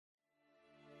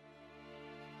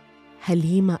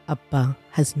Halima Abba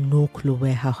has no clue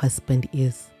where her husband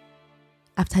is.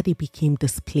 After they became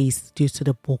displaced due to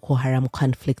the Boko Haram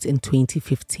conflict in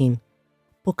 2015,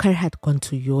 Bukar had gone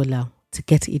to Yola to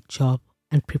get a job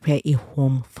and prepare a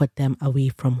home for them away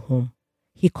from home.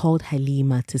 He called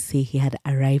Halima to say he had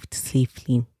arrived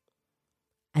safely.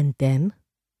 And then,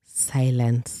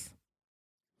 silence.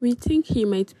 We think he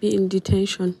might be in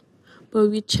detention, but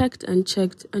we checked and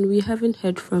we haven't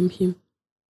heard from him.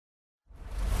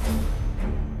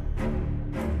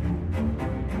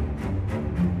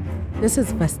 This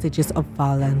is Vestiges of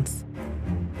Violence,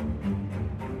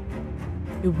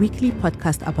 a weekly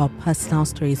podcast about personal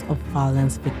stories of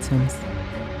violence victims.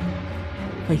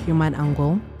 For Human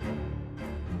Angle,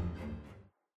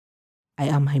 I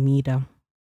am Hamida.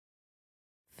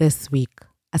 This week,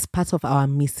 as part of our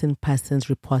Missing Persons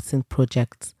Reporting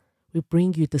project, we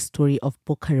bring you the story of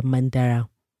Bukar Mandara.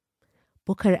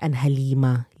 Bukar and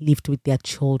Halima lived with their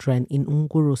children in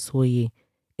Ngorosoye,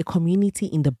 a community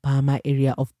in the Bama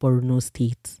area of Borno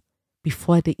State,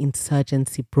 before the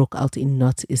insurgency broke out in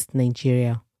northeast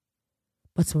Nigeria.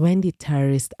 But when the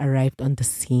terrorists arrived on the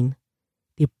scene,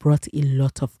 they brought a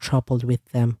lot of trouble with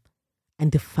them,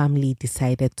 and the family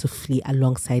decided to flee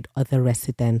alongside other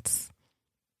residents.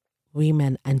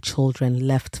 Women and children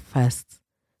left first,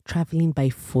 traveling by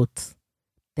foot.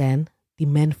 Then, the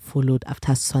men followed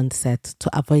after sunset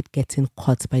to avoid getting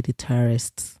caught by the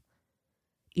terrorists.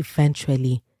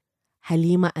 Eventually,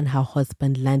 Halima and her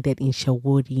husband landed in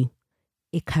Shawori,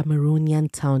 a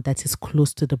Cameroonian town that is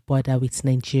close to the border with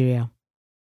Nigeria.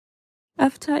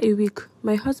 After a week,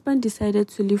 my husband decided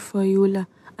to leave for Yola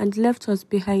and left us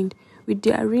behind with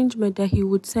the arrangement that he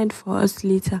would send for us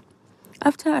later.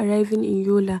 After arriving in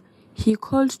Yola, he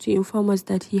called to inform us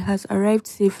that he has arrived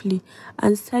safely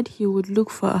and said he would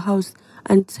look for a house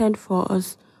and send for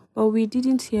us, but we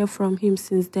didn't hear from him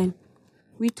since then.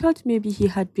 We thought maybe he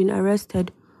had been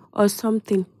arrested or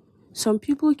something. Some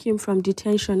people came from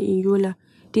detention in Yola.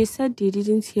 They said they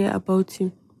didn't hear about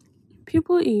him.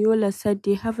 People in Yola said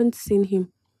they haven't seen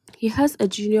him. He has a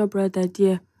junior brother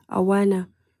there, Awana.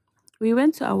 We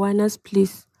went to Awana's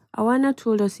place. Awana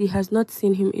told us he has not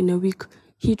seen him in a week.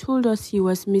 He told us he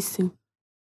was missing.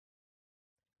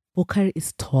 Bukar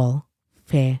is tall,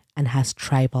 fair, and has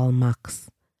tribal marks.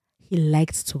 He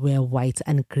liked to wear white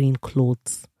and green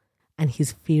clothes, and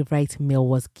his favorite meal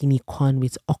was guinea corn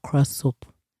with okra soup.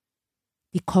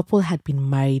 The couple had been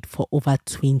married for over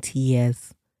 20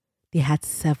 years. They had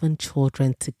 7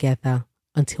 children together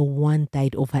until one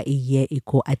died over a year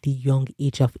ago at the young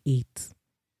age of 8.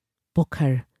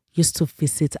 Bukar used to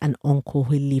visit an uncle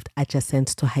who lived adjacent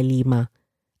to Halima,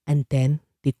 and then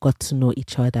they got to know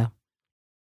each other.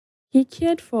 He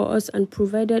cared for us and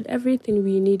provided everything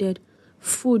we needed: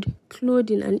 food,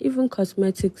 clothing, and even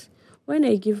cosmetics. When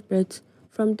I give birth,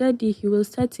 from that day he will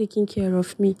start taking care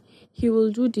of me. He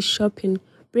will do the shopping,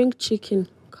 bring chicken,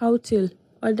 cow tail,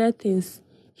 other things.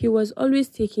 He was always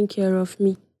taking care of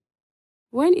me.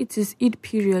 When it is Eid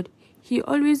period, he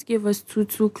always gave us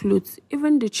tutu clothes,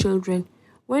 even the children.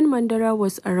 When Mandara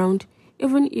was around,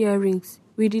 even earrings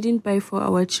we didn't buy for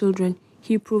our children.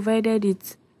 He provided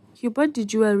it. He bought the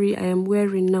jewelry I am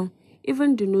wearing now,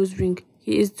 even the nose ring.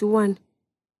 He is the one.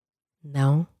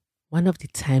 Now, one of the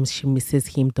times she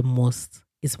misses him the most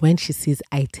is when she sees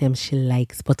items she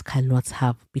likes but cannot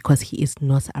have because he is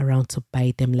not around to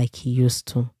buy them like he used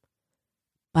to.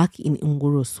 Back in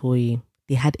Ngorosoye,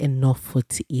 they had enough food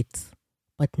to eat,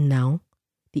 but now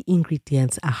the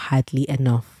ingredients are hardly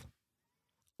enough.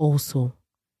 Also,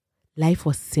 life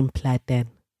was simpler then.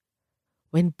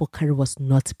 When Bukar was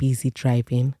not busy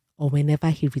driving or whenever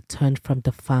he returned from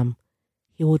the farm,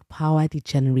 he would power the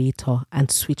generator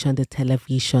and switch on the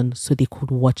television so they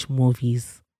could watch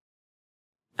movies.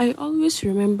 I always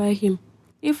remember him.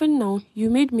 Even now, you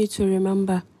made me to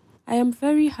remember. I am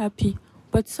very happy,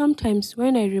 but sometimes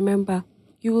when I remember,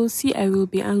 you will see I will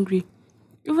be angry.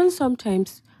 Even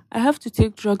sometimes, I have to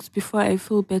take drugs before I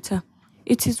feel better.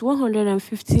 It is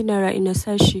 150 naira in a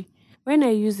sachet. When I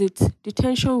use it, the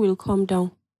tension will calm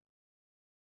down.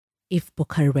 If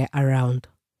Bukar were around,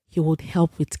 he would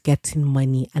help with getting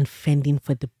money and fending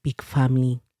for the big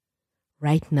family.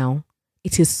 Right now,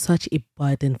 it is such a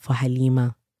burden for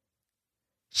Halima.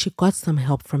 She got some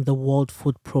help from the World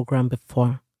Food Program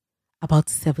before, about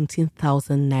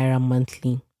 17,000 naira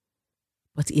monthly,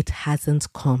 but it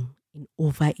hasn't come in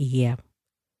over a year.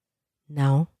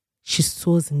 Now, she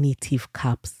sews native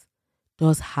caps,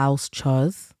 does house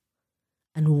chores,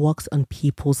 and works on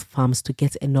people's farms to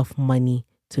get enough money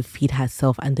to feed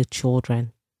herself and the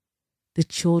children. The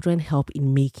children help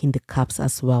in making the caps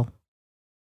as well.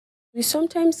 We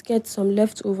sometimes get some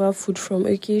leftover food from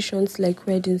occasions like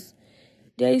weddings.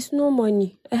 There is no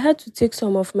money. I had to take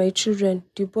some of my children,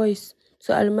 the boys,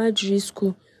 to Almajiri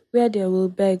school where they will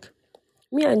beg.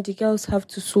 Me and the girls have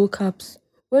to sew caps.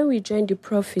 When we join the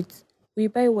profits, we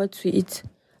buy what we eat.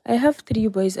 I have 3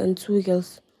 boys and 2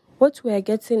 girls. What we are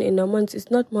getting in a month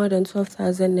is not more than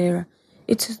 12,000 naira.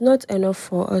 It is not enough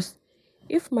for us.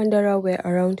 If Mandara were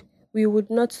around, we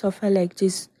would not suffer like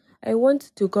this. I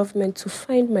want the government to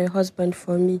find my husband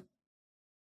for me.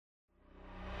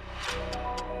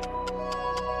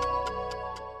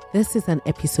 This is an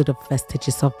episode of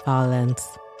Vestiges of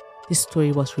Violence. This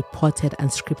story was reported and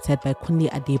scripted by Kunle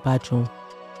Adebajo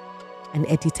and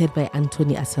edited by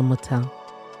Anthony Asamuta.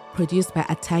 Produced by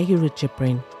Atahiru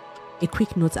Jibrin. A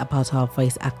quick note about our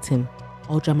voice acting.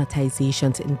 All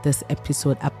dramatizations in this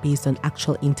episode are based on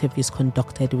actual interviews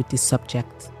conducted with the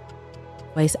subject.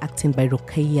 Voice acting by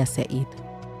Rukaiya Said.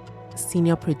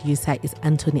 Senior producer is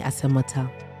Anthony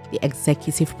Asamuta. The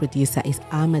executive producer is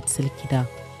Ahmed Silkida.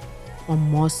 For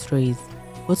more stories,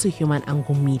 go to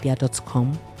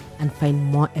humananglemedia.com and find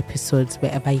more episodes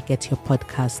wherever you get your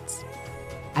podcasts.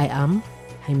 I am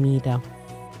Hamida.